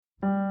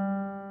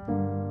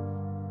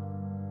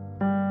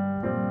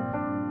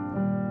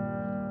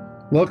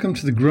Welcome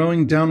to the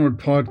Growing Downward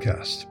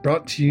podcast,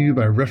 brought to you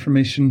by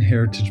Reformation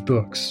Heritage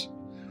Books.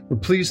 We're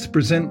pleased to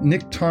present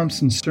Nick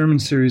Thompson's sermon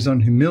series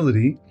on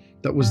humility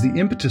that was the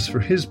impetus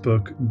for his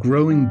book,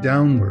 Growing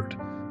Downward,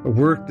 a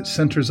work that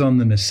centers on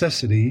the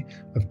necessity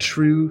of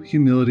true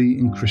humility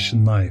in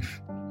Christian life.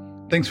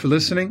 Thanks for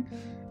listening,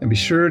 and be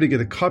sure to get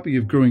a copy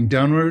of Growing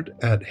Downward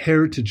at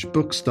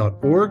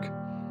heritagebooks.org,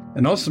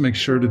 and also make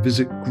sure to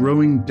visit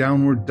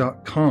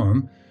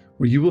growingdownward.com,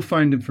 where you will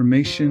find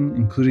information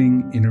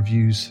including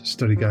interviews,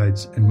 study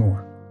guides, and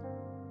more.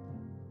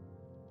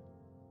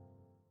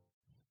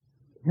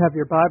 You have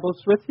your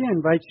Bibles with you. I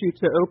invite you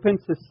to open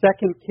to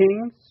 2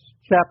 Kings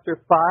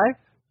chapter 5.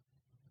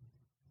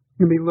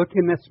 We'll be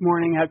looking this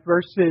morning at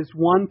verses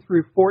 1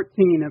 through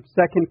 14 of 2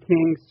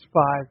 Kings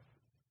 5.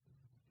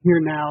 Hear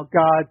now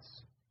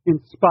God's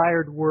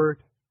inspired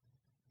word.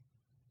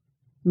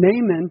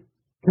 Naaman,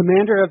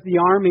 commander of the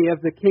army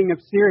of the king of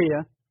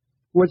Syria,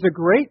 was a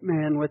great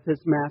man with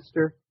his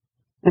master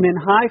and in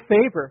high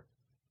favor,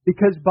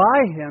 because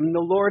by him the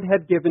Lord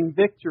had given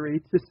victory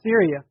to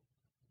Syria.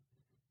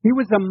 He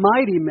was a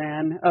mighty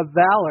man of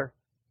valor,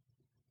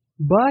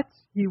 but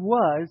he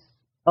was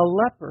a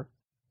leper.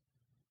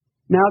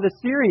 Now the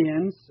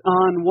Syrians,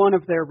 on one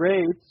of their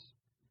raids,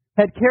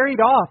 had carried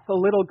off a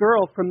little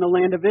girl from the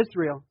land of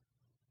Israel,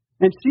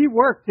 and she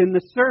worked in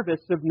the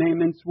service of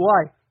Naaman's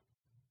wife.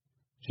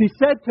 She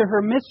said to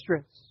her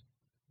mistress,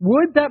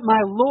 "Would that my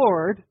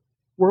Lord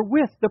were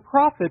with the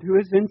prophet who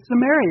is in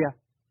Samaria.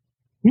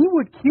 He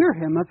would cure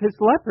him of his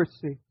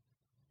leprosy."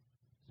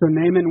 So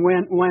Naaman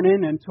went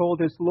in and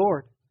told his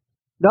Lord.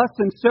 Thus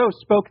and so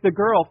spoke the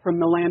girl from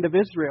the land of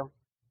Israel.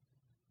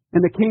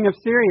 And the king of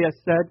Syria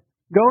said,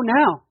 "Go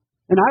now,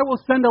 and I will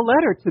send a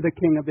letter to the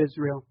king of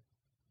Israel."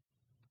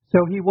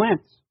 So he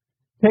went,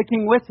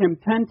 taking with him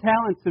 10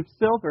 talents of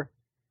silver,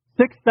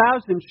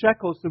 6,000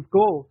 shekels of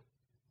gold,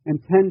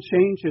 and 10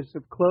 changes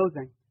of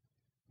clothing.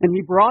 And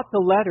he brought the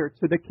letter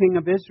to the king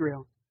of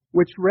Israel,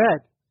 which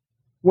read,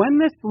 "When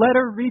this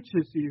letter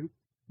reaches you,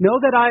 know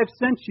that I have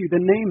sent you to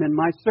Naaman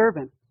my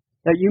servant,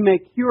 that you may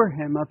cure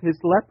him of his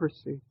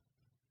leprosy."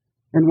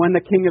 And when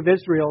the king of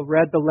Israel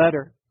read the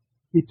letter,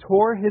 he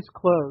tore his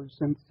clothes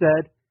and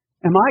said,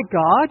 "Am I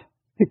God,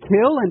 to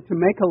kill and to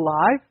make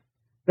alive,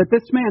 that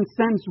this man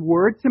sends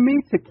word to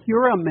me to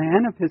cure a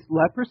man of his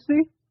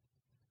leprosy?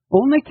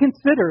 Only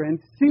consider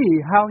and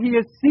see how he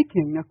is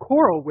seeking a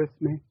quarrel with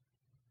me."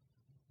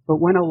 But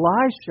when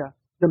Elisha,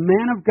 the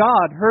man of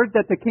God, heard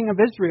that the king of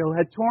Israel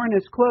had torn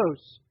his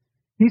clothes,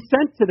 he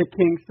sent to the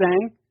king,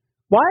 saying,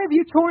 "Why have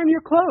you torn your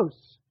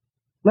clothes?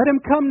 Let him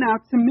come now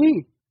to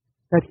me,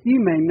 that he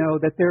may know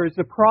that there is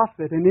a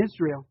prophet in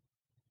Israel."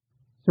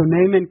 So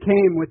Naaman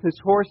came with his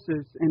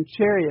horses and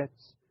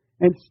chariots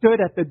and stood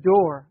at the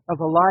door of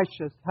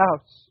Elisha's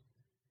house.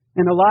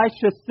 And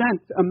Elisha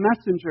sent a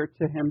messenger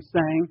to him,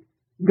 saying,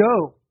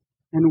 "Go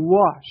and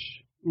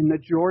wash in the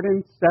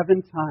Jordan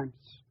 7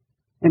 times,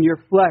 and your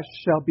flesh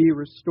shall be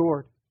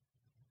restored,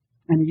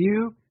 and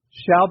you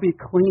shall be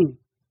clean."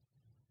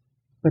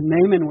 But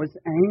Naaman was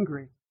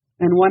angry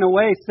and went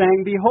away,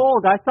 saying,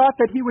 "Behold, I thought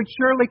that he would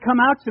surely come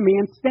out to me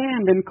and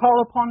stand and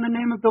call upon the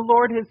name of the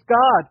Lord his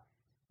God,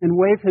 and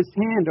wave his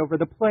hand over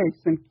the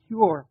place and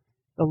cure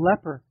the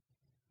leper.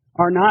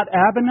 Are not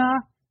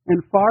Abana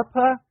and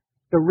Pharpah,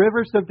 the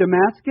rivers of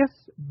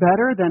Damascus,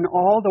 better than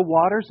all the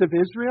waters of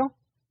Israel?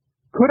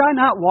 Could I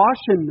not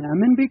wash in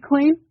them and be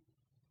clean?"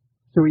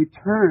 So he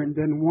turned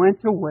and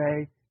went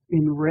away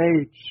in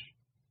rage.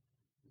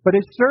 But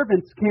his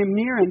servants came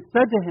near and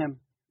said to him,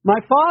 "My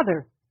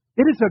father,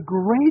 it is a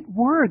great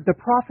word the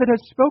prophet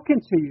has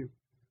spoken to you.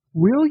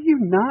 Will you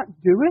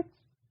not do it?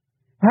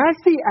 Has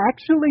he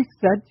actually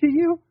said to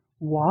you,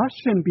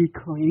 'Wash and be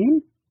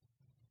clean'?"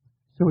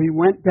 So he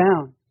went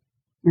down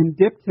and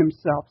dipped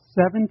himself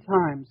 7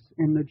 times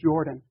in the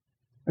Jordan,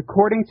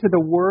 according to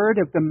the word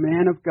of the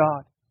man of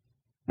God.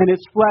 And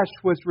his flesh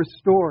was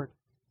restored,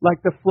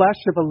 like the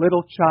flesh of a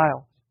little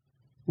child,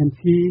 and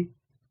he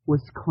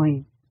was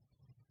clean.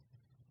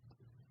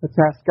 Let's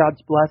ask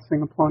God's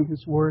blessing upon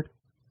his word.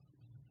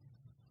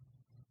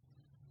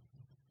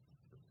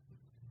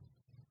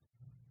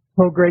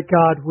 Oh, great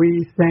God,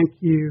 we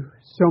thank you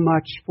so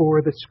much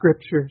for the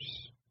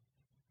Scriptures.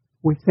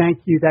 We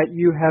thank you that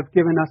you have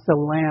given us a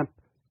lamp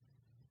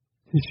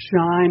to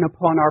shine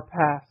upon our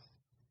path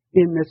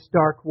in this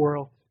dark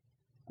world,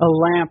 a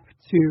lamp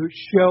to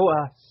show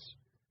us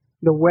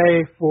the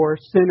way for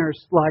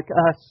sinners like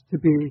us to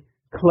be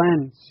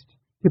cleansed,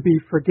 to be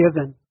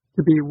forgiven,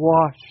 to be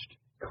washed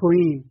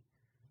clean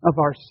of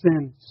our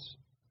sins.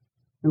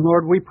 And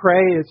Lord, we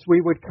pray as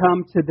we would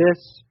come to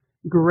this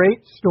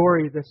great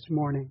story this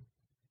morning,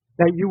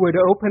 that you would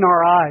open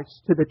our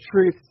eyes to the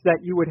truths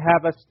that you would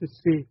have us to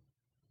see.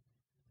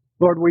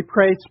 Lord, we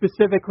pray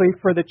specifically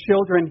for the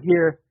children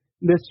here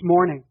this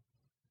morning,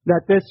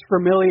 that this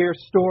familiar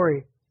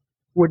story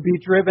would be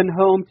driven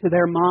home to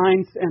their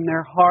minds and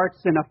their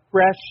hearts in a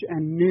fresh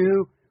and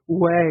new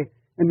way,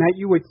 and that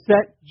you would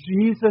set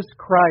Jesus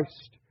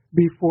Christ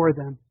before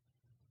them,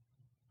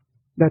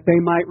 that they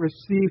might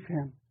receive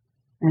him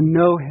and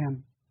know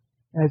him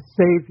as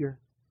Savior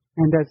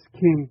and as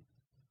King.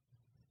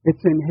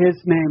 It's in His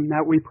name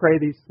that we pray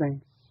these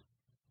things.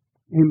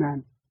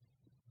 Amen.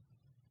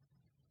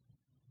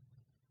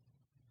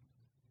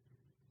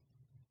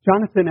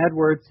 Jonathan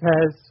Edwards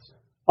has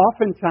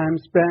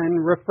oftentimes been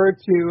referred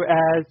to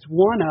as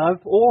one of,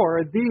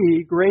 or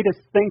the greatest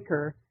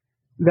thinker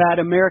that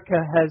America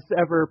has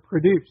ever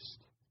produced.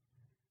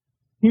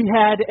 He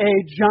had a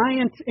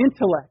giant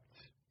intellect,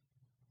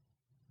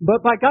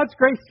 but by God's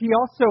grace, he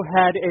also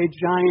had a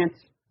giant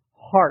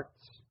heart.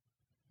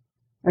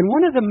 And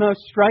one of the most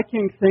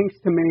striking things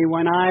to me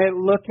when I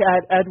look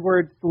at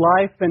Edwards'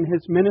 life and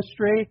his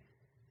ministry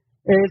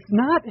is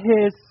not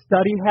his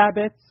study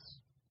habits,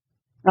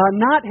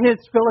 not his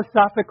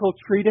philosophical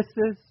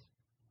treatises,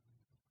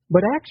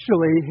 but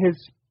actually his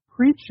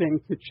preaching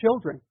to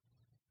children.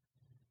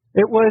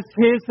 It was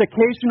his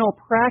occasional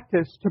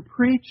practice to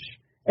preach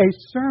a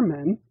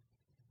sermon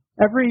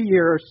every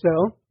year or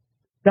so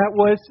that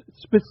was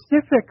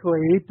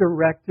specifically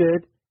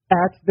directed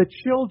at the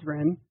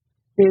children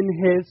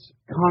in his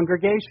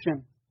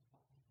congregation.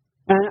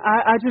 And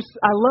I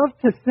love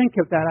to think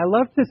of that. I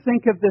love to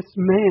think of this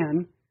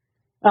man.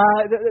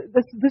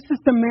 This is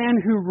the man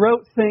who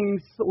wrote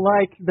things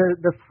like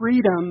the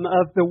freedom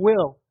of the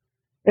will.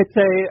 It's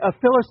a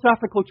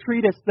philosophical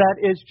treatise that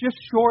is just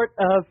short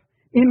of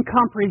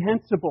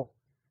incomprehensible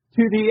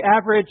to the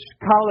average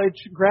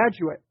college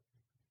graduate.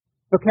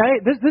 Okay?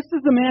 This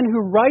is the man who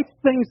writes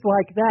things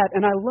like that,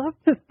 and I love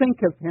to think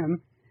of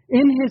him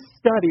in his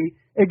study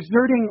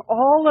exerting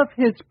all of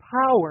his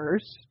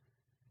powers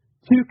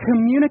to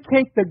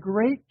communicate the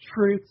great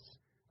truths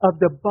of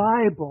the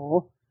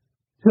Bible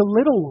to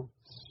little ones.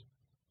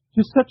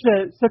 Just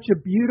such a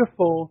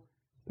beautiful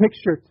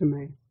picture to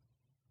me.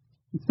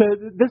 So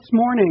this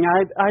morning,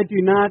 I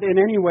do not in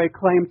any way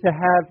claim to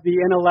have the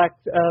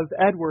intellect of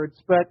Edwards,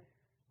 but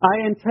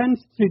I intend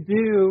to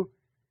do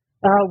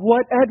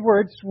what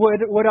Edwards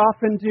would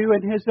often do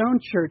in his own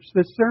church.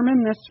 The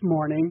sermon this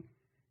morning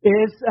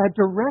is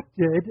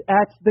directed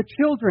at the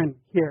children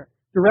here,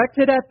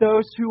 directed at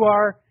those who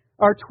are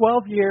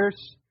 12 years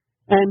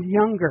and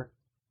younger.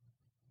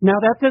 Now,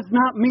 that does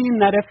not mean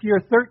that if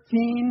you're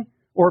 13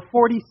 or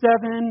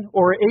 47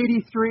 or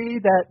 83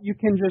 that you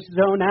can just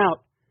zone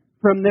out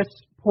from this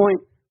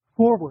point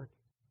forward.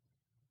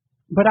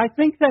 But I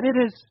think that it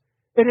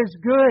is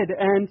good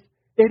and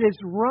it is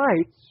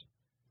right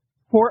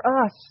for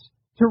us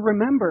to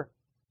remember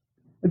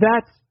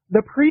that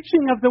the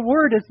preaching of the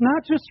Word is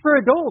not just for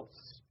adults.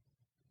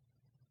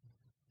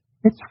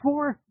 It's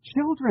for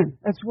children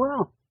as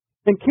well.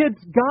 And kids,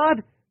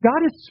 God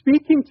is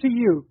speaking to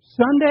you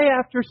Sunday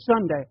after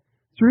Sunday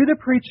through the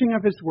preaching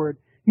of His Word.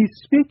 He's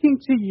speaking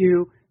to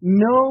you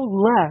no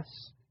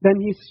less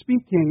than He's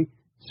speaking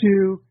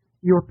to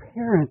your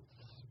parents.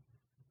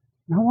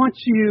 And I want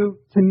you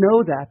to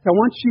know that. I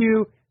want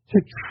you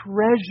to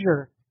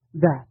treasure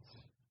that.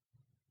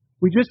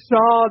 We just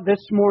saw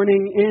this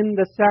morning in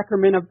the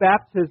sacrament of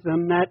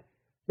baptism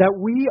that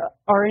we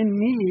are in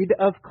need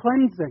of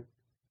cleansing.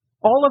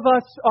 All of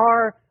us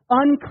are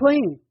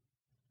unclean,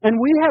 and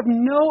we have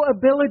no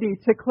ability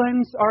to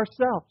cleanse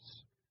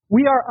ourselves.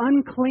 We are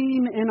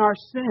unclean in our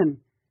sin,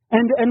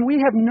 and we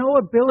have no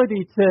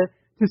ability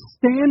to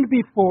stand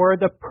before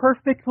the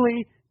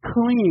perfectly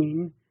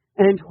clean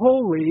and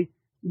holy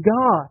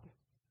God.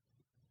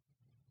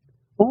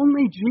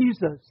 Only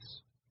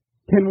Jesus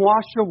can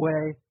wash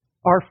away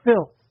our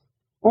filth.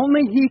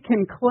 Only He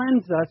can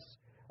cleanse us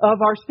of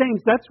our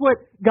stains. That's what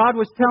God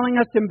was telling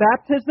us in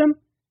baptism,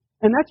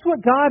 and that's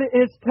what God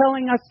is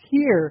telling us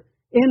here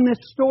in this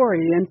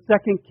story in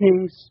 2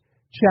 Kings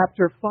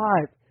chapter 5.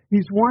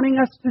 He's wanting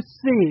us to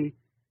see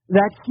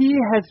that He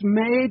has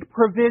made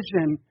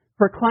provision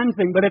for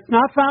cleansing, but it's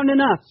not found in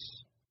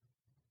us.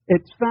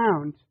 It's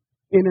found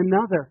in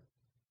another.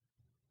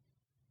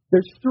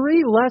 There's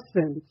 3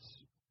 lessons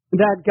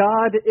that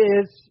God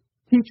is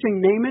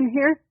teaching Naaman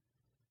here,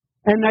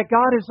 and that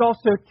God is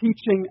also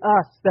teaching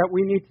us that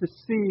we need to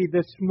see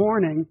this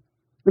morning.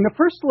 And the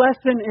first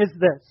lesson is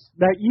this,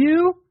 that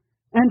you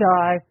and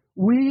I,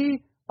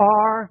 we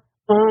are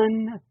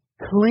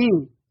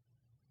unclean.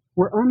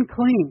 We're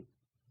unclean.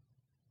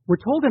 We're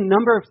told a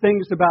number of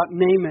things about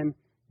Naaman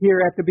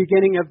here at the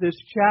beginning of this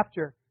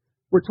chapter.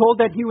 We're told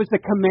that he was the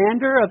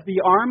commander of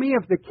the army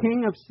of the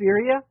king of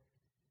Syria,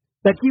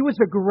 that he was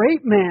a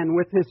great man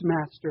with his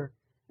master,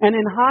 and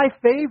in high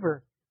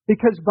favor,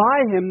 because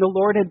by him the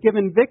Lord had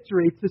given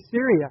victory to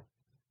Syria.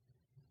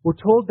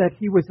 We're told that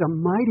he was a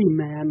mighty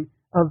man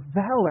of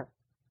valor.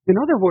 In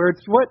other words,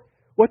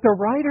 what the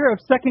writer of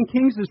 2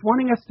 Kings is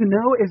wanting us to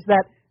know is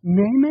that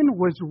Naaman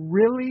was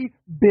really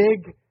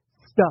big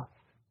stuff.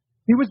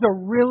 He was a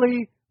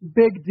really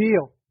big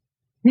deal.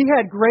 He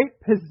had great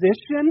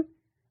position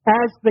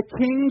as the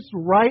king's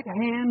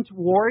right-hand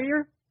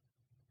warrior.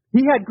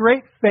 He had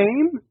great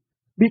fame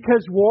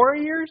because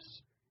warriors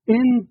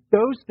in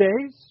those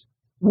days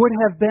would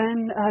have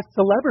been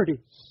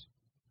celebrities.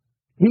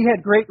 He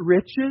had great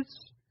riches,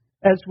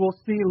 as we'll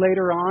see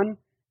later on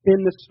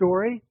in the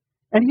story.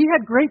 And he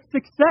had great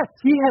success.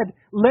 He had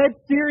led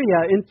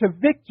Syria into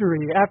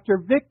victory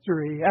after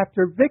victory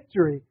after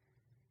victory.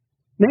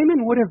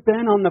 Naaman would have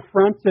been on the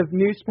front of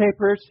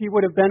newspapers. He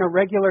would have been a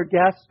regular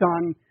guest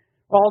on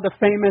all the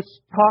famous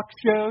talk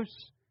shows.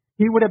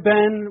 He would have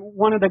been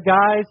one of the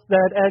guys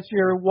that as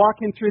you're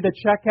walking through the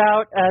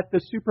checkout at the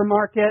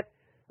supermarket,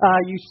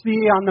 you see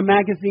on the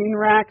magazine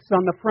racks,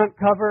 on the front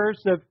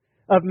covers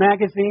of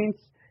magazines.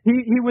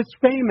 He was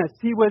famous.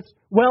 He was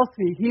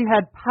wealthy. He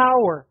had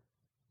power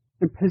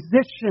and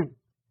position.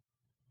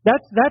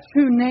 That's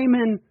who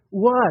Naaman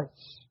was.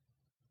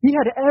 He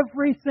had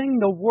everything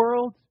the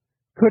world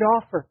could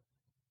offer.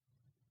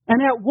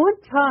 And at one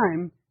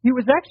time, he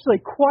was actually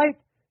quite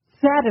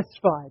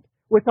satisfied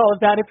with all of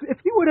that. If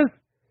you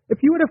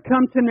would have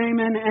come to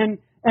Naaman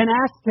and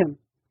asked him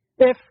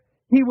if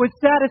he was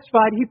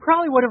satisfied, he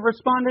probably would have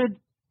responded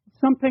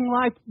something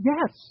like,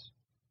 yes,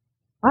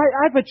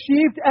 I've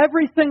achieved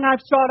everything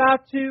I've sought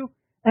out to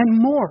and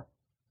more.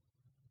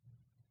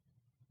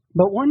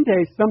 But one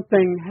day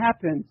something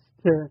happens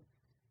to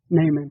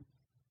Naaman.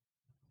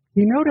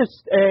 He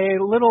noticed a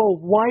little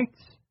white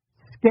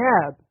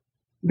scab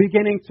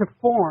beginning to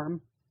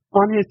form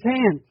on his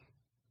hand.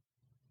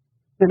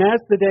 And as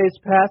the days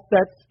passed,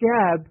 that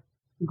scab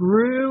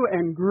grew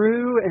and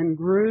grew and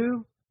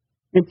grew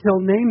until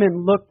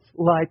Naaman looked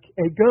like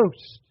a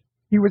ghost.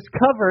 He was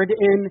covered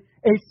in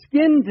a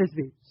skin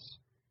disease.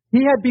 He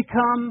had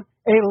become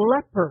a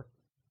leper.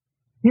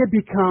 He had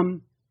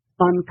become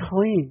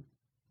unclean.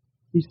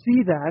 You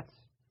see that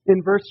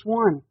in verse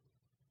 1. It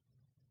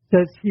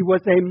says, he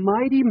was a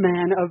mighty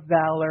man of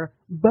valor,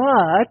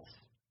 but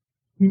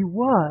he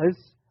was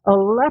a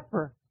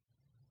leper.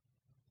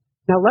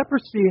 Now,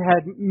 leprosy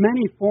had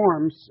many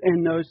forms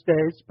in those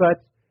days, but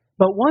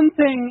one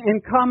thing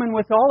in common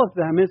with all of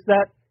them is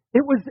that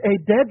it was a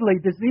deadly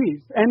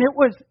disease, and it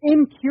was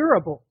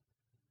incurable.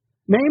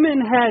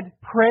 Naaman had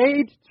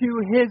prayed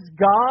to his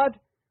god,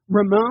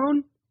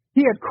 Ramon.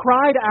 He had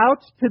cried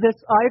out to this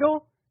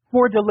idol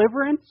for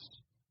deliverance,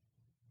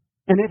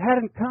 and it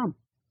hadn't come.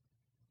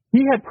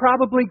 He had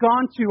probably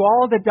gone to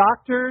all the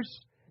doctors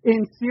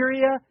in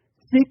Syria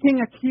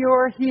seeking a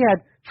cure. He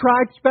had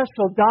tried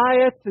special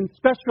diets and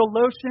special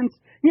lotions.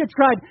 He had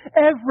tried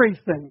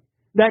everything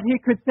that he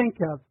could think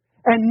of,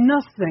 and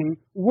nothing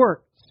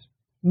worked.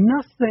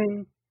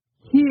 Nothing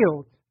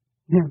healed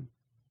him.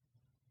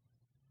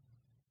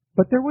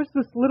 But there was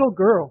this little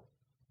girl,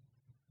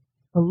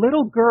 a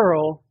little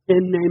girl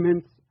in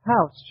Naaman's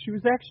house. She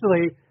was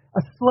actually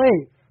a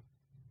slave,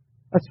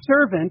 a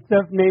servant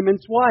of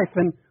Naaman's wife.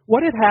 And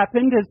what had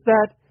happened is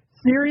that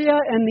Syria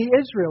and the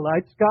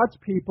Israelites, God's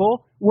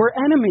people, were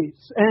enemies.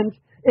 And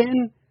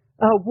in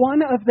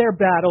one of their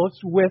battles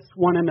with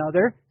one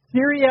another,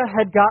 Syria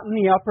had gotten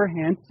the upper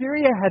hand.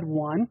 Syria had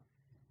won.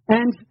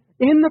 And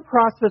in the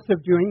process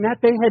of doing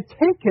that, they had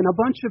taken a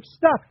bunch of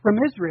stuff from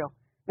Israel.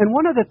 And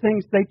one of the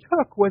things they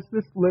took was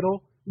this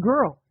little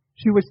girl.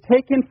 She was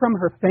taken from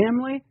her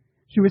family.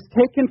 She was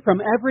taken from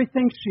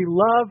everything she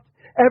loved,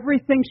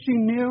 everything she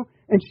knew,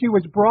 and she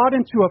was brought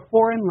into a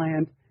foreign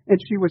land, and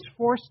she was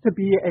forced to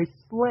be a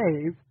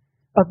slave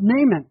of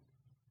Naaman,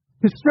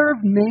 to serve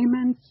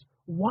Naaman's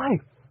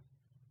wife.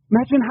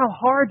 Imagine how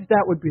hard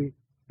that would be.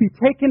 To be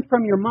taken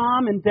from your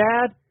mom and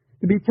dad,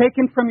 to be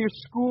taken from your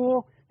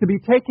school, to be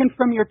taken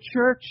from your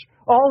church,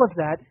 all of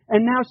that,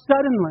 and now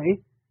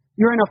suddenly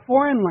you're in a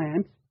foreign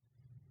land,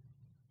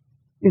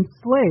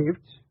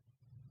 enslaved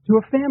to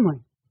a family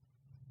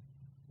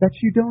that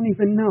you don't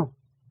even know.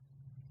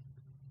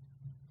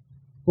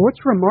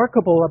 What's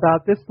remarkable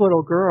about this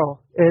little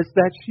girl is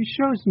that she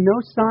shows no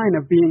sign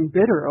of being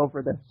bitter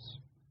over this.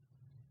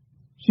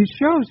 She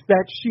shows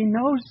that she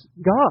knows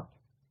God.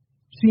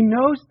 She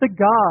knows the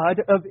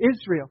God of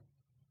Israel.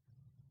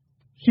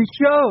 She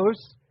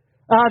shows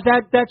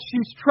that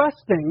she's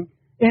trusting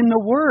in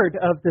the word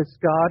of this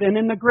God and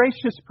in the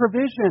gracious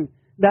provision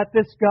that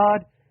this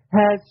God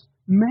has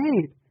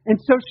made. And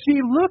so she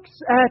looks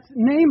at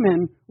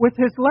Naaman with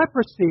his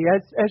leprosy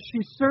as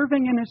she's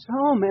serving in his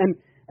home,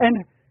 and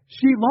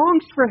she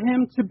longs for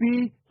him to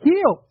be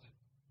healed.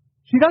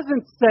 She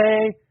doesn't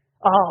say,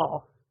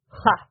 oh,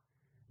 ha,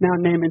 now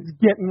Naaman's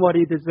getting what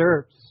he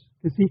deserves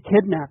because he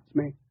kidnapped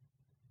me.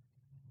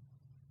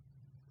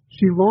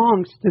 She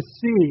longs to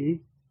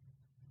see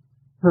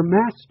her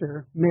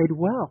master made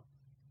well.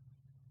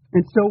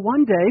 And so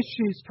one day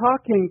she's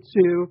talking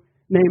to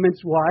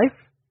Naaman's wife,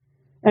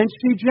 and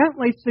she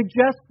gently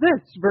suggests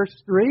this, verse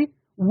 3,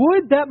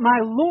 would that my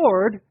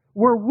Lord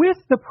were with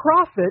the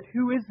prophet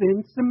who is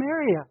in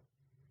Samaria.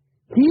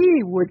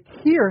 He would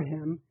cure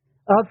him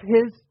of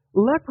his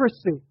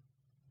leprosy.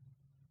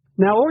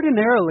 Now,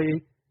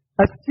 ordinarily,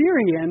 a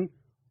Syrian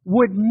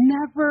would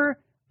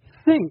never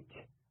think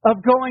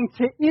of going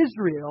to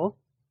Israel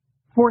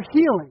for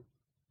healing.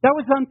 That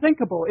was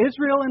unthinkable.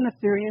 Israel and the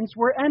Syrians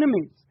were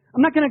enemies.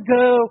 I'm not going to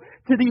go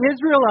to the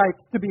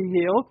Israelites to be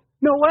healed.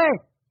 No way.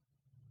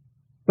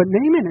 But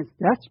Naaman is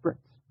desperate.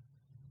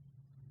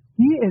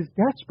 He is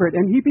desperate,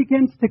 and he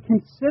begins to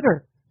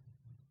consider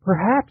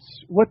perhaps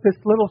what this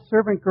little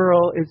servant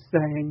girl is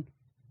saying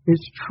is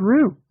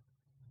true.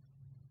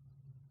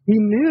 He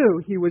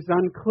knew he was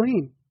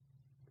unclean.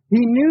 He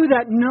knew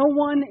that no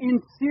one in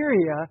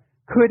Syria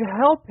could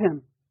help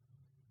him.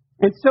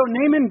 And so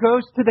Naaman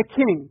goes to the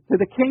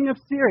king of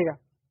Syria.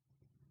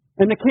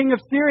 And the king of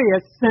Syria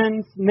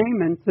sends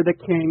Naaman to the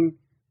king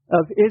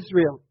of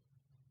Israel.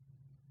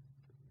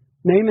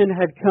 Naaman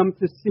had come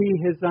to see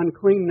his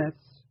uncleanness.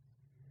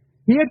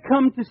 He had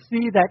come to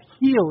see that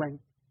healing,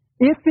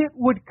 if it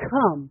would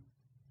come,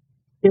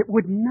 it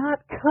would not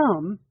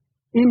come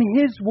in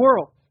his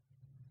world.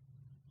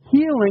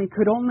 Healing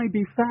could only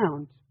be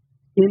found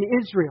in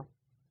Israel.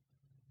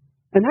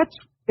 And that's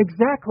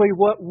exactly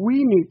what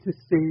we need to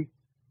see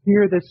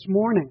here this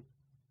morning.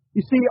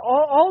 You see,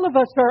 all of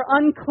us are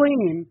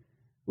unclean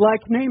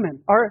like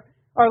Naaman. Our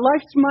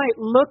lives might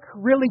look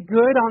really good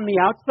on the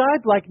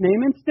outside like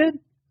Naaman's did.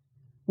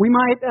 We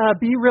might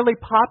be really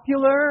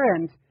popular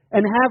and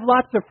have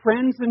lots of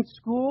friends in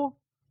school.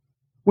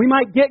 We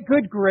might get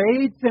good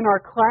grades in our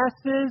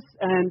classes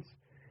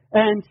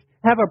and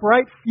have a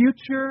bright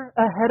future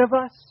ahead of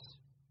us.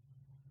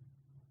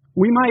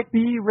 We might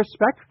be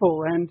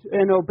respectful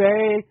and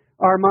obey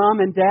our mom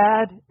and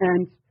dad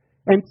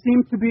and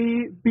seem to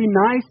be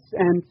nice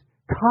and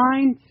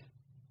kind.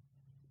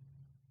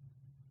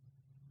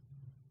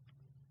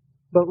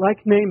 But like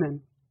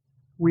Naaman,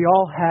 we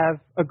all have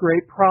a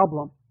great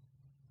problem.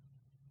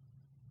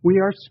 We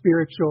are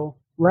spiritual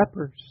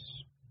lepers.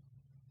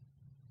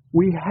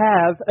 We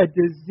have a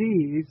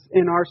disease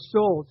in our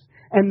souls,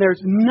 and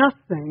there's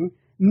nothing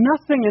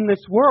in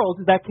this world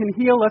that can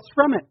heal us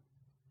from it.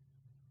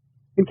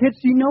 And kids,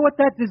 do you know what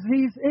that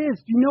disease is?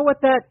 Do you know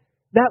what that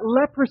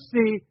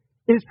leprosy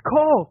is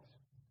called?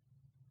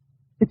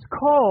 It's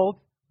called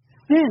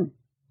sin.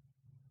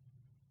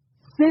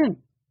 Sin.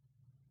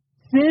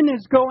 Sin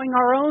is going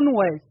our own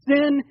way.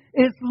 Sin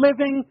is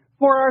living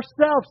for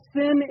ourselves.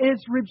 Sin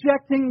is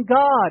rejecting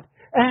God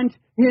and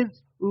His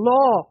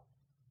law.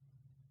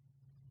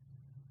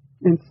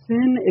 And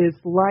sin is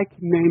like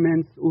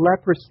Naaman's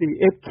leprosy.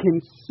 It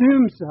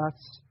consumes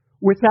us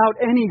without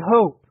any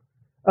hope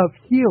of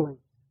healing.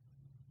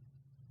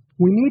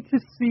 We need to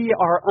see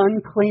our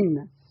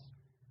uncleanness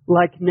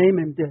like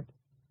Naaman did.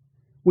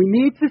 We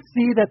need to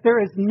see that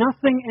there is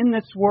nothing in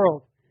this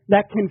world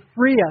that can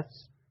free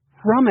us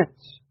from it,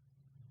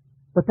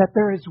 but that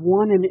there is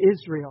one in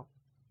Israel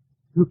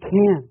who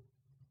can.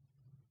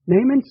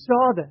 Naaman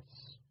saw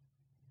this.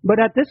 But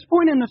at this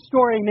point in the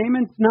story,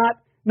 Naaman's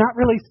not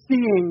really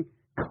seeing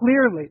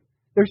clearly.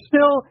 There's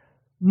still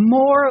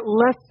more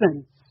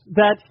lessons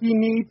that he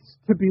needs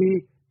to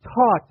be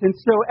taught. And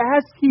so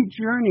as he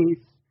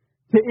journeys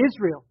to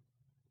Israel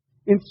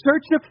in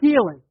search of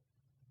healing,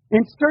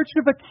 in search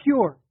of a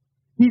cure,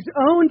 he's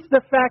owned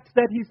the fact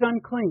that he's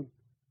unclean.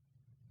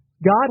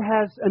 God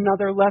has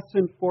another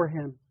lesson for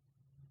him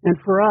and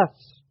for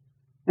us.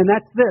 And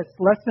that's this,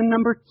 lesson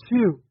number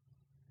 2.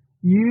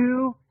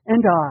 You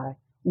and I,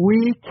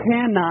 we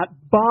cannot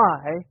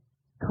buy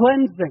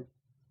cleansing.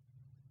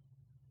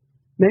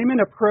 Naaman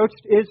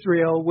approached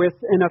Israel with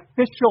an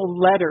official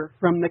letter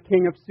from the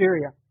king of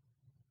Syria.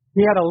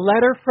 He had a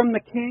letter from the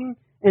king,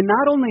 and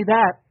not only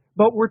that,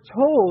 but we're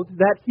told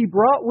that he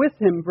brought with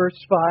him, verse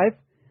 5,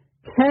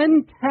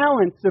 10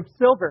 talents of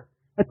silver.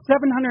 That's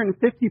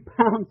 750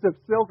 pounds of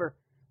silver.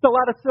 It's a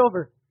lot of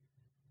silver.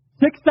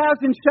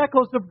 6,000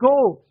 shekels of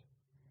gold.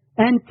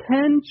 And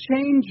 10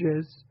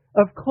 changes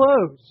of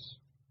clothes.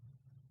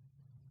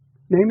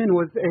 Naaman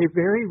was a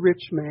very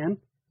rich man,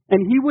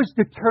 and he was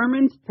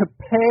determined to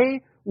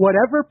pay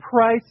whatever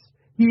price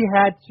he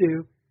had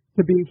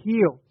to be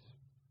healed.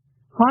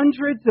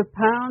 Hundreds of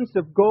pounds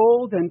of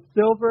gold and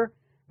silver,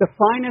 the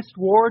finest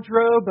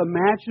wardrobe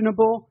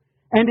imaginable,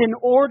 and an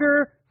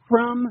order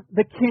from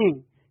the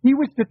king. He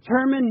was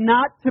determined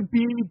not to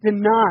be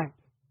denied.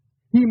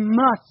 He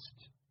must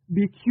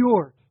be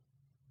cured.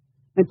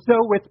 And so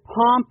with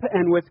pomp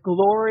and with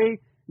glory,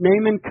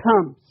 Naaman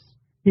comes.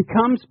 He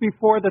comes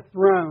before the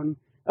throne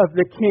of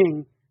the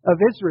king of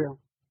Israel.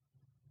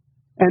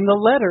 And the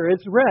letter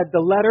is read, the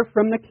letter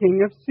from the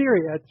king of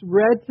Syria. It's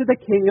read to the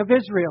king of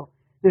Israel.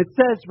 And it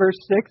says, verse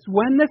 6,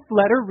 when this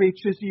letter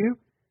reaches you,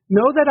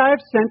 know that I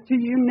have sent to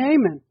you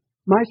Naaman,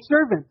 my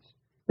servant,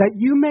 that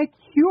you may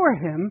cure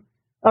him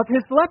of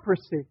his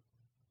leprosy.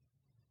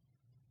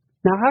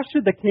 Now, how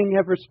should the king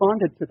have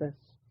responded to this?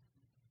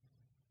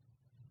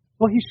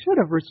 Well, he should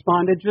have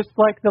responded just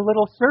like the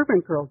little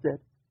servant girl did.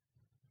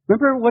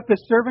 Remember what the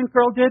servant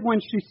girl did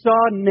when she saw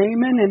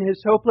Naaman in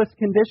his hopeless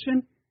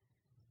condition?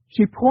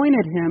 She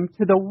pointed him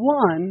to the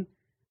one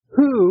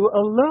who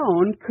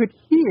alone could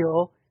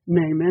heal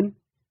Naaman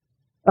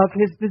of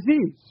his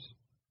disease.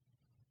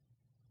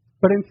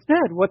 But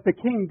instead, what the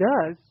king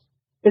does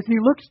is he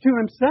looks to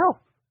himself.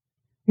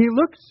 He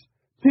looks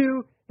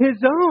to his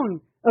own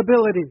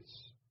abilities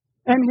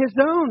and his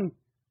own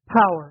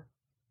power.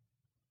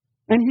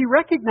 And he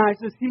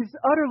recognizes he's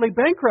utterly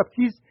bankrupt.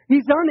 He's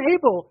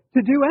unable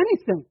to do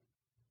anything.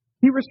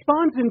 He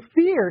responds in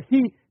fear.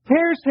 He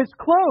tears his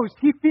clothes.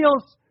 He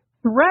feels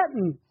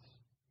threatened.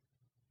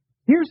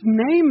 Here's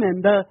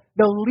Naaman,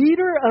 the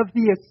leader of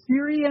the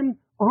Assyrian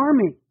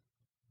army.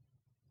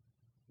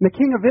 The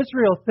king of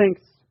Israel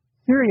thinks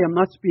Syria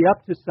must be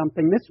up to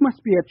something. This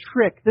must be a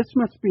trick. This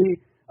must be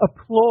a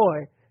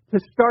ploy to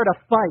start a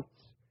fight,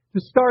 to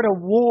start a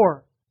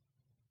war.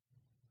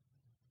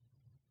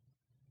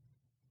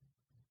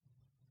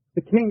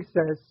 The king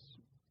says,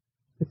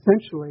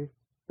 essentially,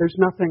 there's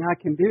nothing I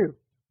can do.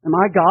 Am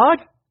I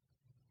God?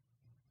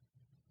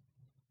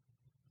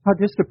 How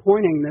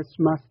disappointing this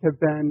must have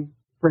been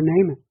for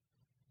Naaman.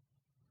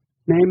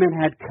 Naaman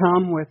had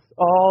come with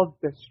all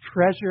this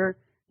treasure.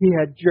 He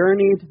had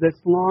journeyed this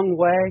long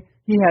way.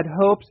 He had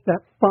hopes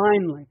that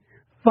finally,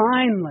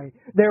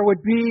 there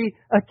would be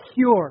a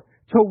cure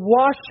to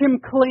wash him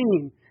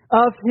clean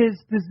of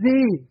his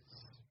disease.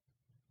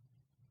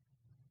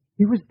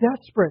 He was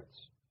desperate.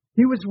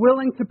 He was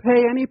willing to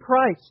pay any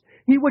price.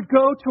 He would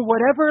go to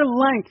whatever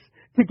lengths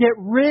to get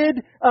rid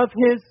of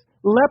his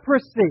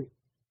leprosy.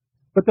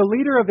 But the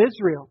leader of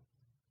Israel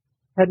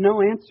had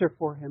no answer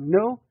for him,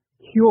 no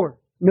cure,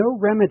 no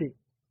remedy.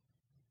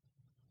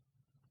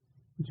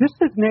 Just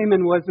as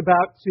Naaman was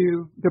about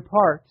to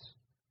depart,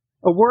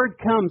 a word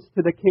comes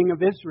to the king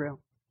of Israel.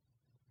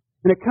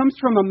 And it comes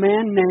from a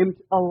man named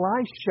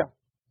Elisha.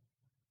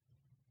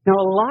 Now,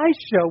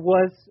 Elisha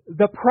was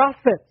the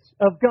prophet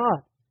of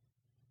God.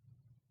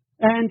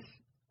 And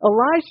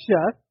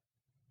Elisha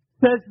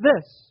says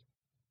this,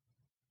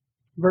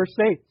 verse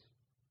 8,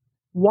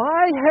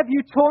 "Why have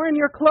you torn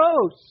your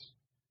clothes?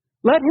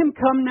 Let him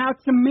come now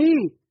to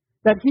me,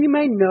 that he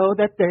may know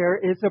that there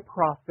is a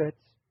prophet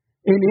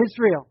in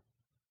Israel."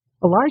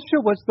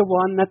 Elisha was the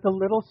one that the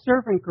little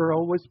servant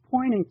girl was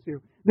pointing to.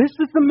 This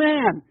is the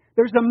man.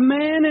 There's a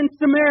man in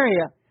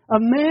Samaria, a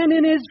man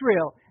in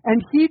Israel,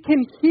 and he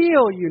can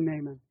heal you,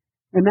 Naaman.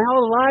 And now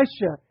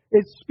Elisha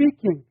is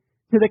speaking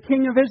to the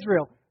king of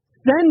Israel.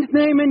 Send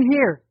Naaman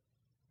here.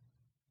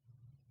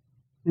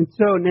 And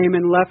so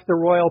Naaman left the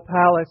royal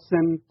palace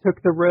and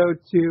took the road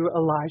to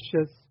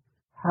Elisha's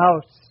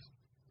house.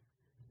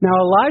 Now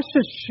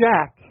Elisha's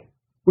shack,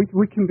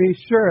 we can be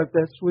sure of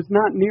this, was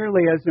not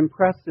nearly as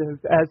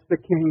impressive as the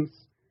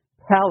king's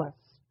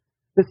palace.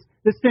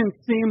 This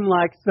didn't seem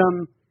like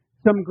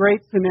some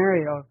great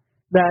scenario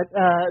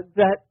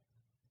that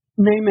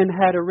Naaman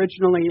had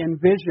originally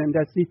envisioned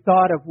as he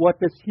thought of what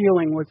this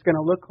healing was going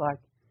to look like.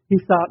 He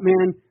thought,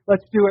 man,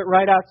 let's do it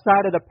right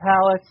outside of the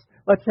palace.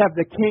 Let's have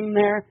the king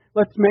there.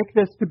 Let's make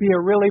this to be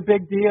a really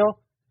big deal.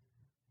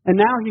 And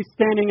now he's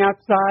standing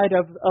outside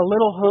of a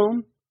little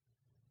home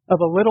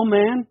of a little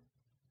man.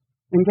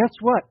 And guess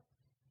what?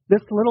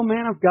 This little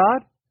man of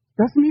God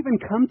doesn't even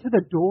come to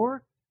the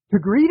door to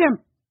greet him.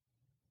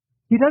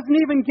 He doesn't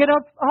even get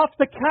up off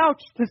the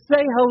couch to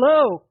say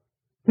hello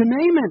to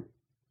Naaman.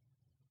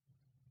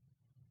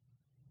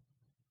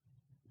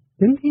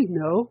 Didn't he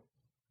know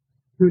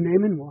who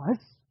Naaman was?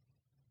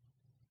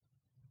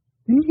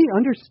 Didn't he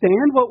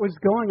understand what was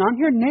going on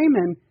here?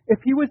 Naaman, if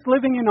he was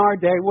living in our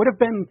day, would have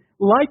been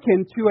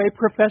likened to a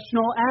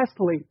professional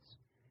athlete.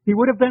 He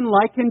would have been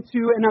likened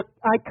to an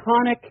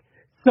iconic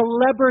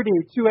celebrity,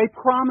 to a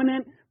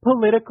prominent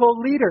political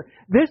leader.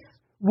 This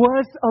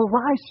was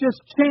Elisha's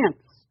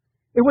chance.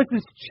 It was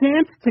his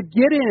chance to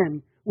get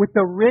in with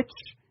the rich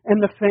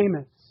and the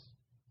famous.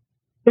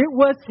 It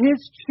was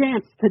his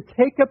chance to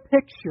take a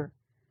picture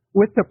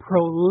with the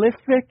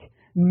prolific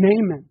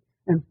Naaman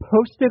and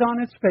post it on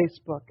his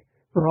Facebook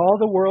for all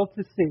the world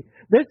to see.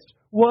 This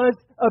was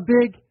a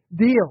big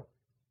deal.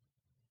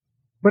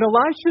 But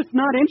Elisha's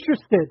not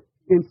interested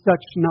in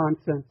such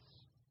nonsense.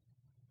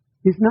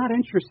 He's not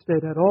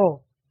interested at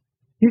all.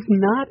 He's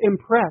not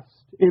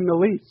impressed in the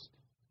least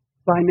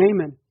by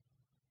Naaman.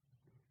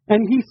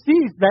 And he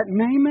sees that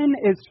Naaman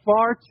is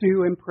far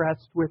too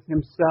impressed with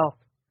himself.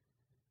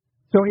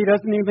 So he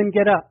doesn't even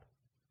get up.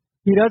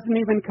 He doesn't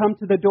even come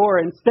to the door.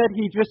 Instead,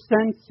 he just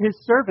sends his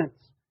servants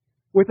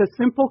with a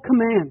simple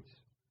command.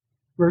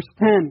 Verse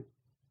 10,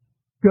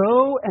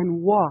 "Go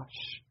and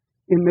wash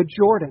in the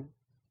Jordan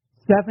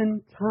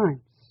 7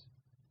 times,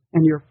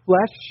 and your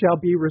flesh shall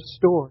be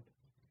restored,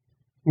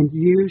 and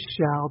you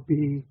shall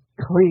be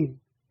clean."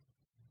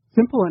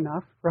 Simple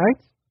enough,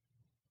 right?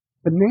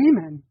 But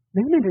Naaman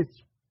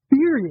is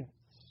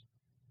furious.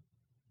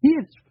 He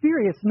is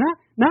furious.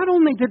 Not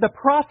only did the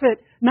prophet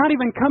not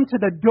even come to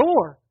the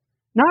door,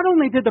 not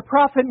only did the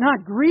prophet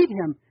not greet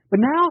him, but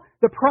now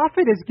the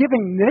prophet is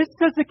giving this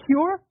as a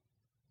cure?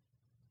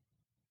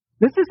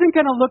 This isn't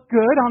going to look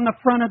good on the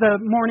front of the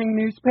morning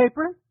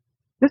newspaper.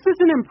 This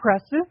isn't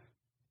impressive.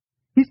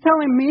 He's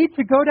telling me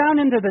to go down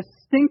into the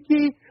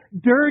stinky,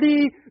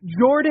 dirty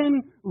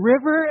Jordan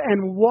River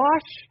and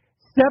wash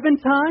 7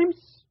 times?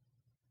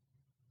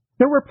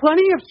 There were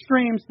plenty of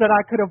streams that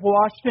I could have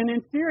washed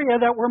in Syria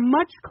that were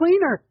much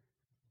cleaner.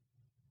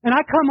 And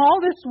I come all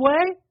this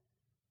way.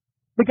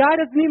 The guy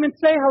doesn't even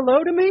say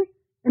hello to me.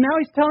 And now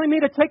he's telling me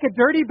to take a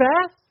dirty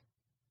bath.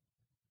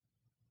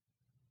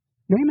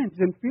 Naaman's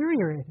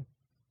infuriated.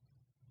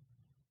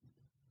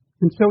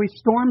 And so he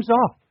storms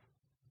off.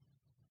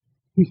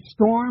 He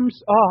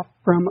storms off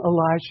from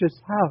Elisha's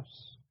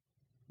house.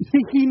 You see,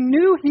 he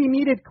knew he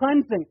needed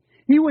cleansing.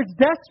 He was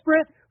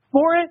desperate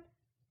for it,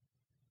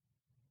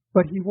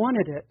 but he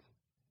wanted it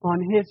on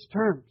his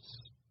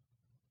terms.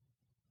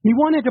 He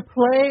wanted to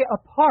play a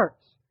part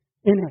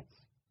in it.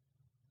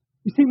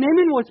 You see,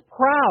 Naaman was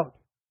proud.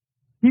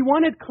 He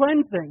wanted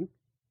cleansing,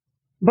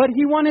 but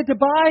he wanted to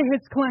buy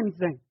his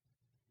cleansing.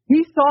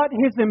 He thought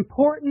his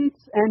importance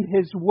and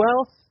his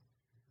wealth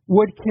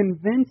would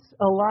convince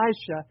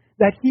Elisha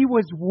that he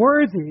was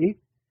worthy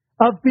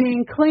of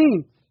being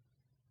cleansed.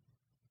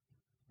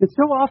 And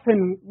so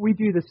often we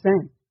do the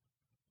same.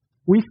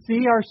 We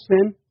see our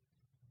sin.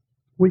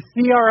 We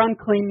see our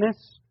uncleanness.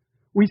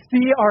 We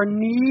see our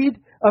need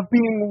of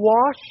being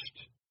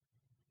washed.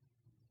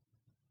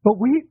 But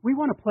we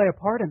want to play a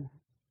part in that.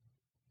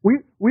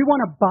 We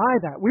want to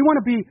buy that. We want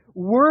to be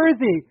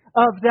worthy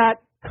of that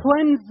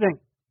cleansing.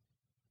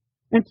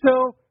 And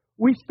so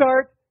we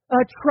start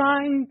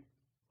trying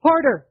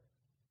harder.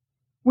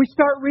 We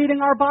start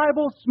reading our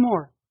Bibles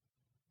more.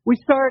 We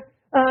start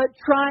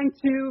trying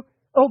to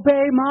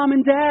obey mom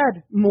and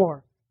dad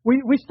more.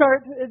 We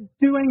start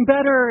doing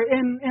better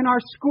in our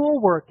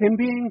schoolwork and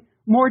being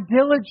more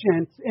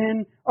diligent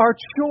in our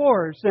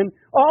chores and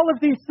all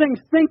of these things,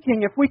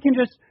 thinking if we can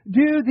just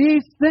do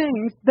these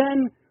things,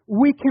 then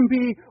we can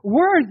be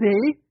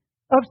worthy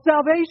of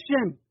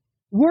salvation,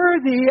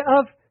 worthy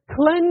of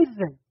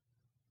cleansing.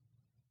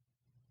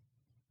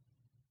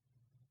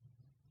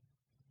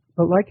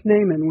 But like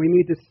Naaman, we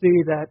need to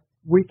see that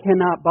we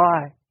cannot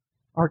buy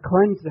our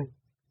cleansing.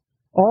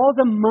 All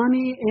the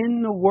money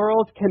in the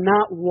world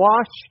cannot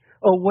wash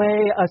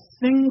away a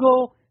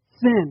single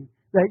sin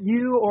that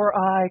you or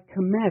I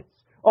commit.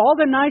 All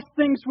the nice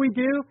things we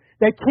do,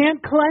 they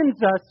can't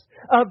cleanse us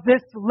of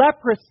this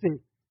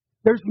leprosy.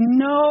 There's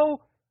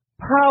no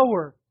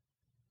power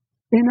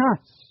in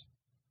us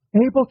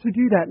able to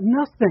do that.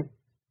 Nothing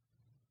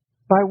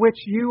by which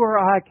you or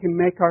I can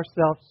make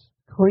ourselves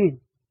clean.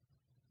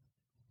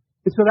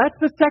 And so that's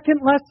the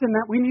second lesson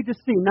that we need to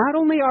see. Not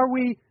only are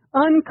we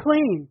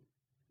unclean,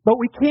 but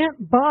we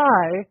can't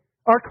buy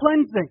our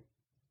cleansing.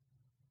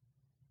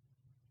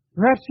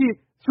 Perhaps you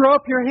throw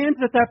up your hands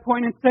at that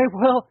point and say,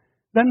 well,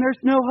 then there's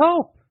no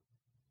hope.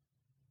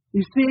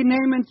 You see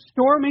Naaman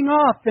storming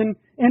off in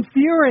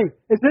fury.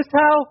 Is this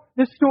how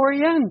the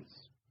story ends?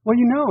 Well,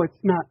 you know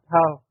it's not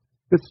how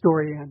the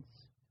story ends.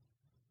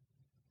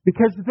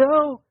 Because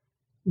though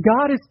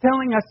God is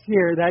telling us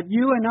here that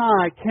you and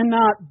I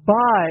cannot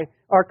buy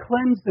our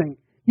cleansing,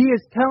 He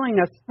is telling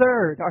us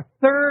our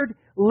third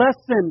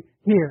lesson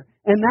here.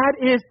 And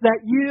that is that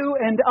you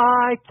and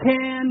I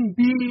can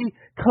be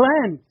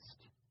cleansed.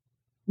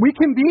 We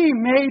can be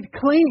made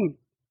clean.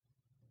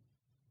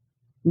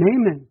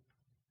 Naaman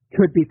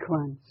could be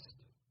cleansed.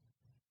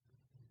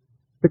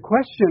 The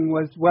question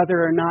was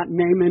whether or not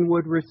Naaman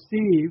would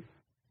receive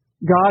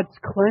God's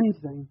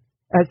cleansing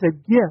as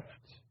a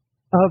gift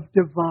of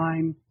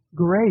divine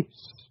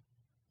grace.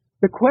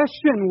 The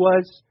question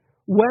was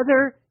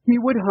whether he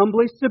would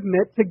humbly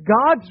submit to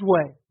God's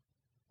way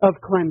of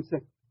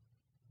cleansing.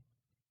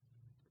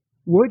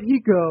 Would he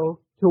go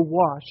to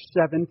wash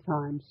 7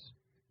 times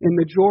in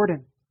the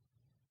Jordan?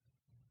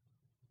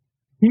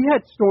 He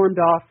had stormed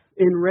off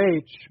in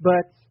rage,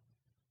 but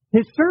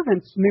his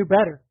servants knew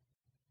better.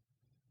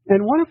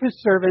 And one of his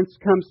servants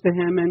comes to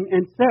him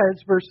and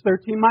says, verse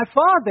 13, "My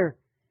father,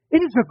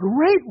 it is a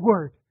great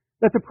word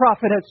that the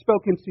prophet has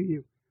spoken to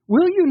you.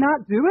 Will you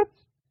not do it?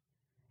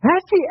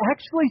 Has he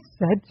actually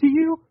said to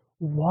you,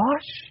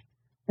 wash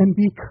and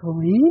be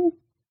clean?"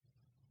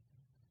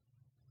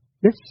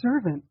 This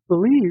servant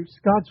believes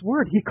God's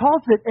word. He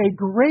calls it a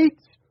great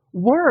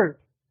word.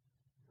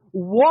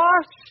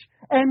 Wash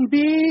and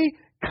be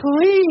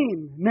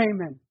clean,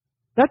 Naaman.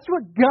 That's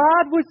what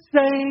God was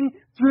saying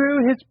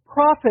through his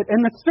prophet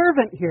and the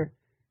servant here.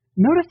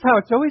 Notice how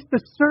it's always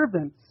the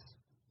servants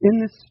in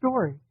this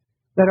story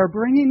that are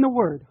bringing the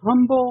word.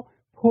 Humble,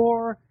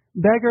 poor,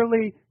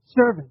 beggarly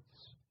servants.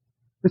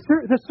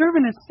 The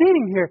servant is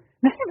sitting here.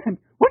 Naaman,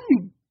 what are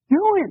you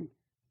doing?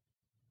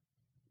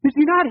 Did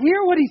you not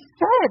hear what he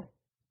said?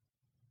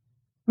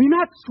 Will you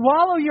not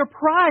swallow your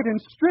pride and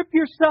strip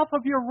yourself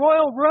of your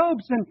royal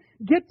robes and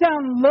get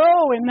down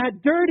low in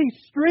that dirty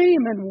stream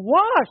and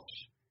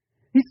wash?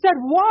 He said,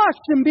 wash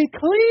and be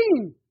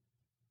clean.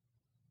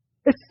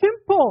 It's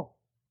simple.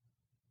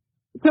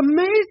 It's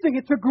amazing.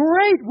 It's a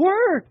great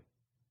word.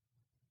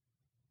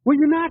 Will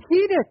you not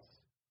heed it?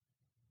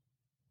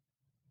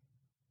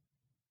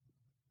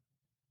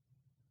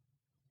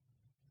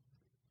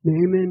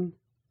 Naaman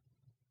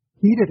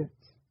heeded it.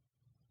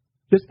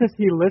 Just as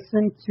he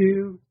listened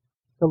to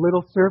the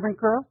little servant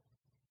girl,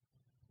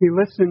 he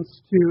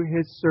listens to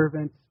his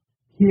servant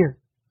here.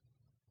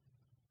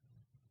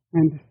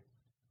 And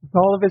with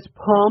all of his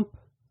pomp,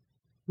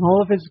 and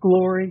all of his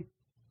glory,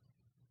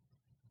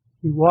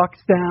 he walks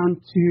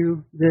down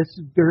to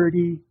this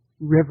dirty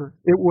river.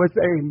 It was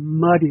a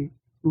muddy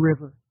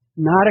river,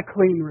 not a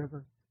clean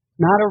river,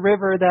 not a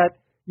river that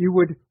you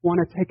would want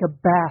to take a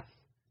bath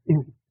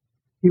in.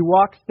 He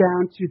walks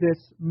down to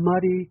this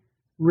muddy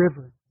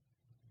river.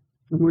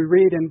 And we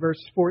read in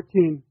verse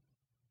 14,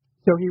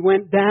 so he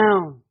went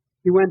down.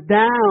 He went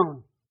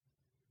down.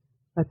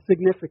 That's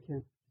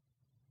significant.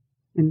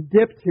 And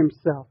dipped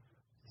himself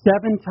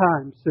 7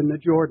 times in the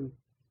Jordan,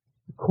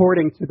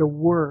 according to the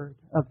word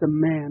of the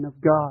man of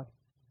God.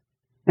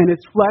 and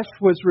his flesh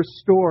was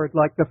restored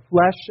like the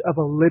flesh of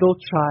a little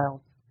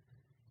child,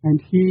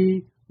 and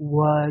he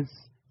was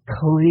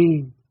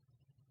clean.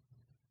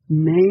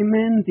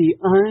 Naaman, the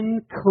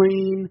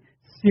unclean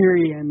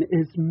Syrian,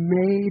 is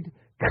made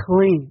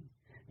clean.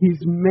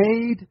 He's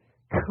made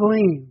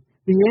clean.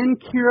 The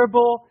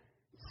incurable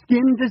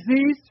skin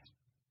disease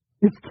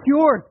is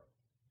cured.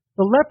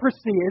 The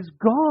leprosy is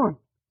gone.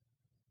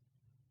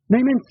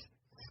 Naaman's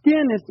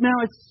skin is now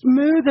as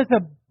smooth as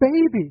a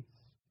baby's.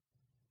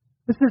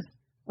 This is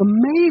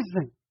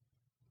amazing.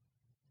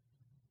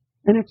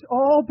 And it's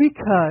all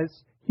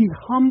because he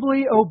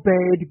humbly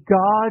obeyed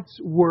God's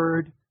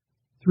word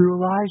through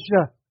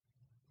Elijah.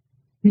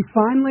 He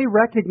finally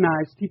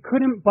recognized he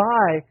couldn't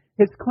buy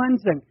his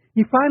cleansing.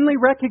 He finally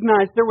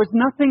recognized there was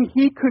nothing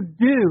he could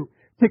do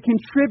to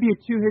contribute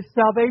to his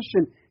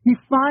salvation. He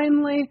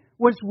finally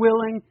was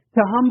willing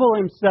to humble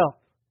himself,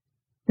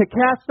 to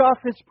cast off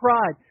his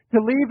pride, to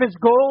leave his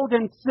gold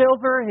and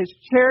silver, his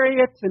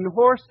chariots and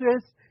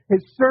horses,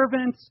 his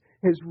servants,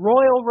 his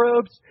royal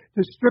robes,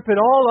 to strip it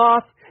all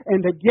off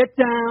and to get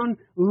down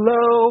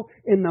low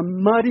in the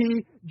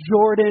muddy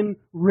Jordan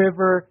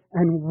River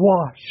and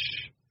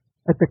wash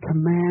at the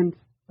command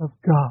of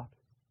God.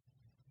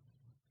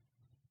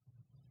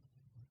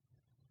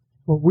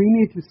 What we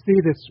need to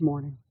see this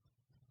morning,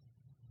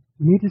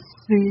 we need to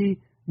see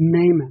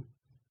Naaman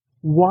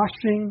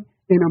washing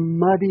in a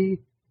muddy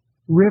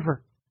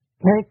river.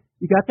 Okay?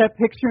 You got that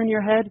picture in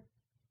your head?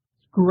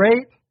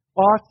 Great,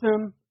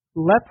 awesome,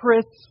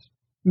 leprous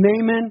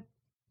Naaman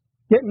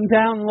getting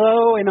down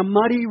low in a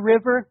muddy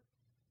river.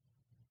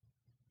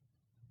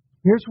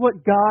 Here's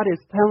what God is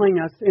telling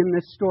us in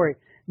this story.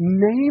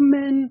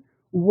 Naaman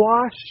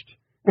washed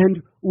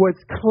and was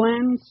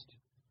cleansed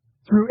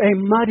through a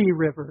muddy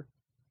river.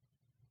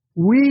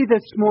 We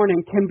this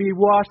morning can be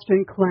washed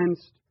and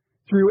cleansed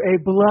through a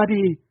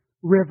bloody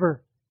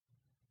river.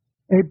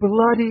 A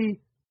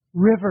bloody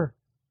river.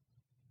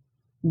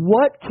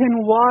 What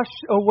can wash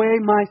away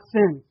my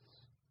sins?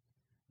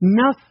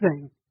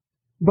 Nothing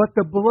but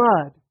the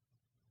blood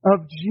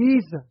of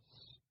Jesus.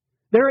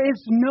 There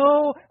is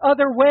no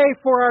other way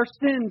for our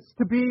sins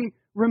to be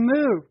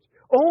removed.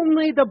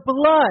 Only the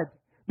blood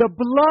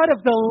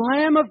of the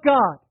Lamb of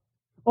God.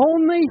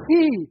 Only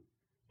He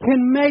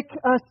can make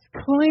us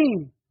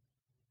clean.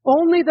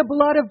 Only the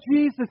blood of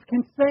Jesus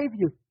can save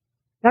you.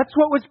 That's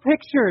what was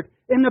pictured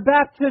in the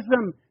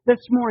baptism this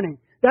morning.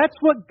 That's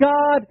what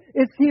God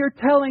is here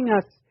telling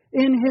us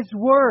in His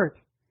Word.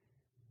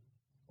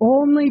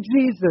 Only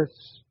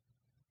Jesus,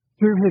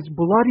 through His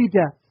bloody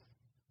death,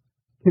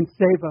 can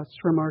save us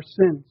from our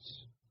sins.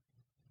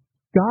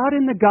 God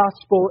in the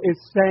gospel is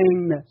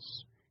saying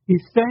this.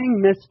 He's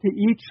saying this to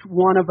each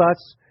one of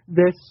us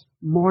this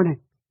morning.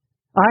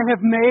 I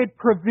have made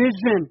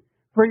provision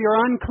for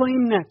your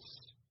uncleanness.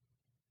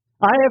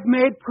 I have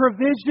made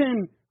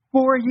provision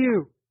for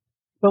you.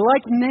 But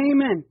like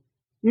Naaman,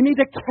 you need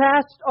to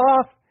cast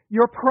off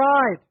your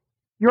pride,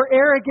 your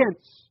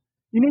arrogance.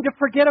 You need to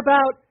forget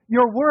about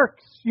your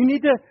works. You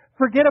need to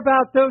forget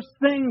about those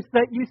things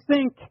that you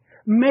think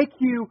make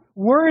you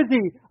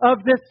worthy of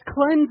this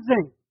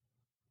cleansing.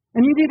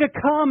 And you need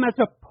to come as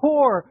a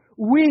poor,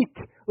 weak,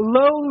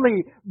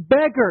 lowly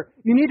beggar.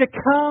 You need to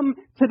come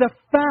to the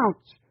fount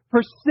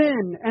for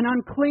sin and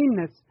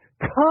uncleanness.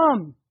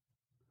 Come,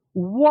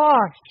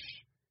 wash,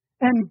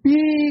 and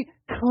be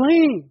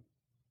clean.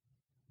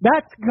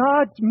 That's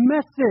God's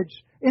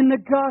message in the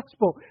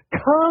gospel.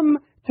 Come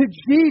to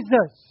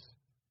Jesus.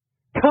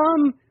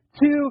 Come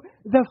to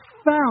the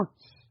fount.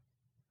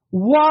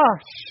 Wash,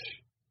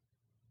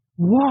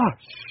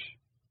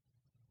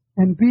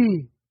 and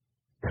be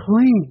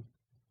clean.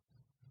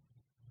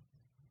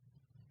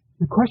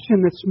 The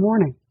question this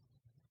morning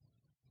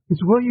is,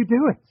 will you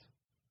do it?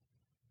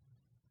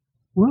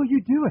 Will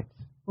you do it?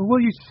 Or will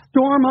you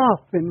storm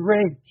off in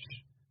rage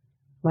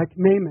like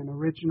Naaman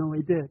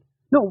originally did?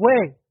 No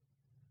way.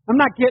 I'm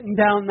not getting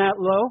down that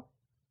low.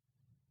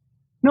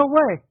 No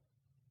way.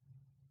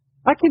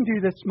 I can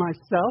do this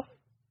myself.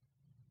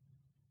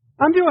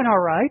 I'm doing all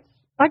right.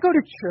 I go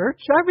to church.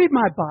 I read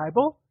my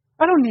Bible.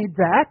 I don't need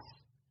that.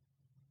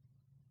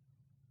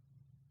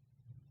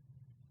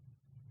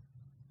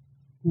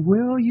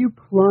 Will you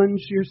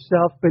plunge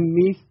yourself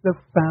beneath the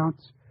fount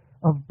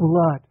of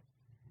blood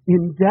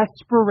in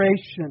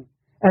desperation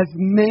as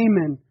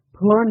Naaman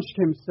plunged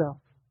himself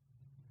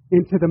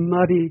into the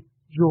muddy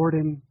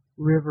Jordan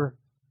River?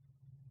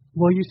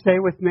 Will you say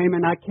with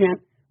Naaman, I can't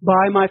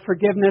buy my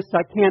forgiveness.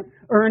 I can't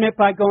earn it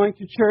by going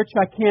to church.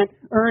 I can't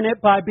earn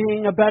it by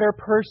being a better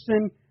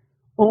person.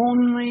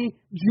 Only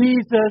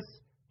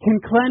Jesus can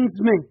cleanse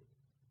me.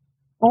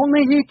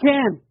 Only He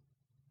can.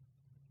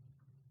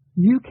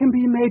 You can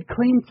be made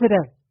clean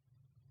today.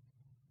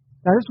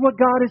 That is what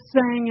God is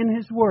saying in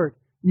His Word.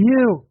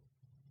 You.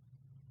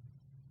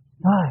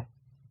 But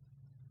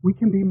we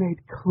can be made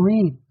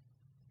clean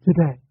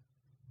today.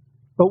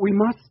 But we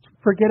must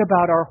forget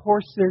about our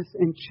horses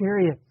and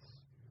chariots.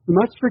 We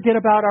must forget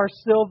about our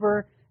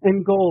silver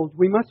and gold.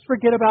 We must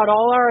forget about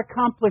all our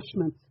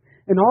accomplishments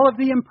and all of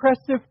the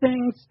impressive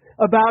things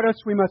about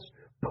us. We must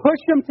push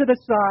them to the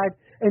side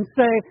and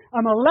say,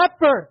 I'm a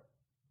leper.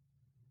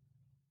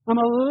 I'm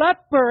a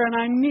leper and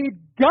I need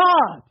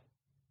God.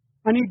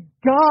 I need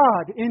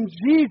God in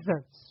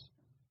Jesus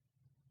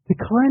to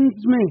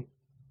cleanse me.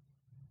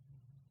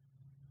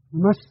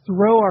 We must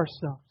throw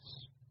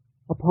ourselves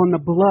upon the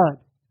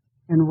blood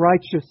and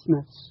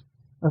righteousness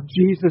of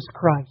Jesus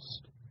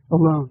Christ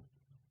alone.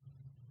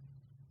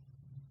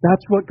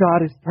 That's what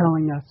God is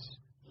telling us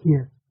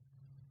here.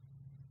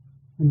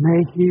 And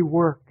may He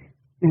work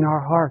in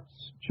our hearts.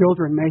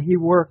 Children, may He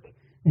work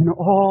in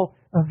all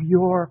of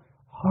your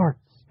hearts.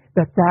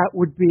 That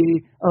would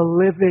be a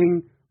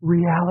living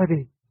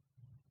reality.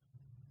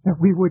 That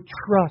we would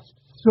trust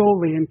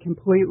solely and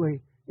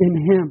completely in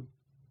Him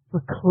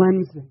for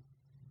cleansing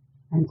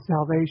and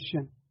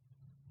salvation.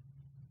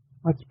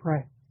 Let's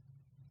pray.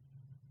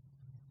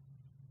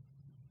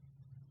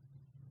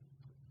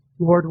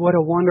 Lord, what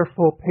a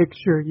wonderful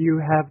picture You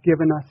have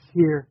given us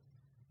here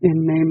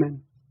in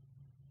Naaman.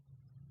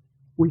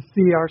 We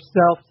see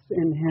ourselves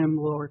in him,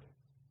 Lord,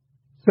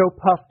 so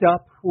puffed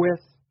up with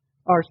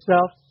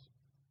ourselves.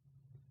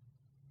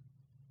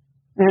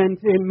 And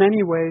in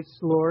many ways,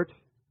 Lord,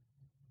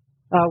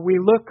 we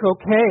look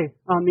okay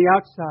on the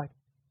outside.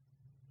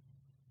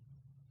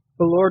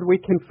 But Lord, we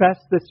confess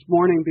this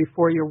morning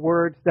before Your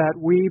word that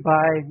we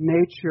by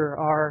nature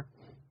are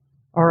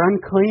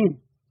unclean.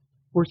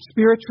 We're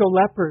spiritual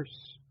lepers.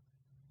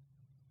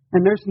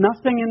 And there's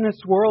nothing in this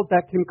world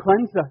that can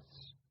cleanse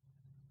us.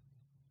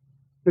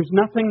 There's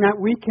nothing that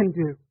we can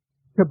do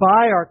to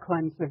buy our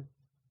cleansing.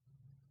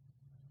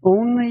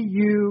 Only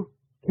You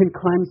can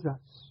cleanse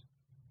us.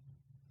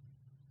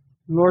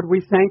 Lord, we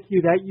thank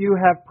You that You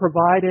have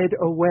provided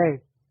a way,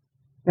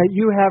 that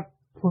You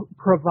have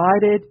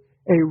provided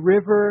a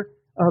river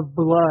of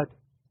blood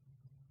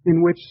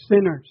in which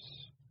sinners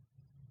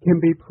can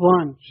be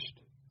plunged,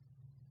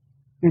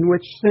 in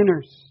which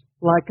sinners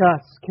like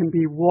us can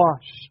be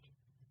washed.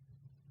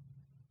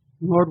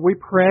 Lord, we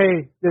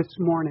pray this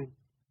morning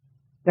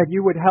that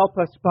You would help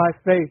us by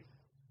faith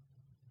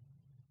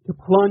to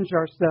plunge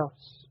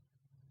ourselves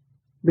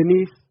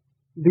beneath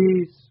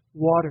these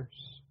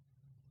waters,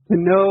 to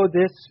know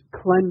this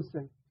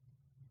cleansing,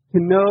 to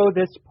know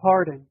this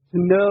pardon, to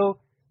know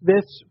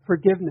this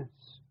forgiveness.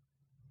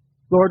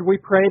 Lord, we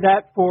pray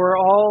that for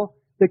all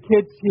the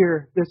kids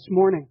here this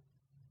morning.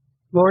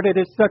 Lord, it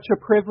is such a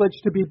privilege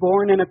to be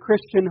born in a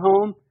Christian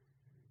home,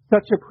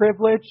 such a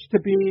privilege to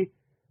be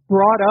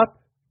brought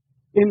up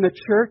in the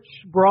church,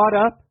 brought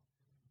up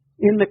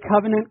in the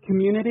covenant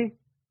community.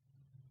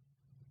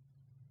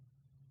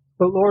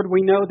 But Lord,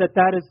 we know that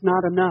that is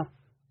not enough.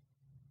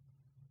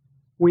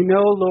 We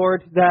know,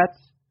 Lord, that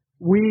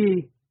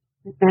we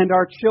and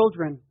our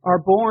children are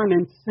born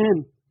in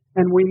sin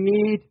and we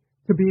need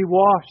to be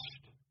washed.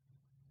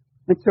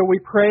 And so we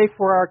pray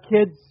for our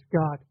kids,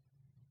 God,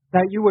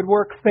 that You would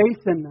work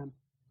faith in them,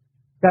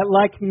 that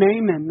like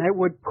Naaman, they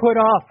would put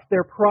off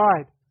their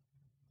pride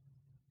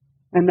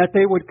and that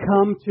they would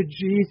come to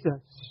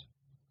Jesus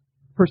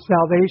for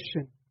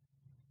salvation.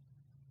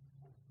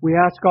 We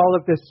ask all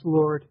of this,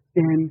 Lord,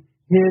 in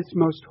His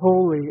most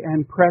holy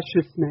and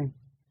precious name.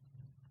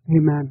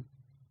 Amen.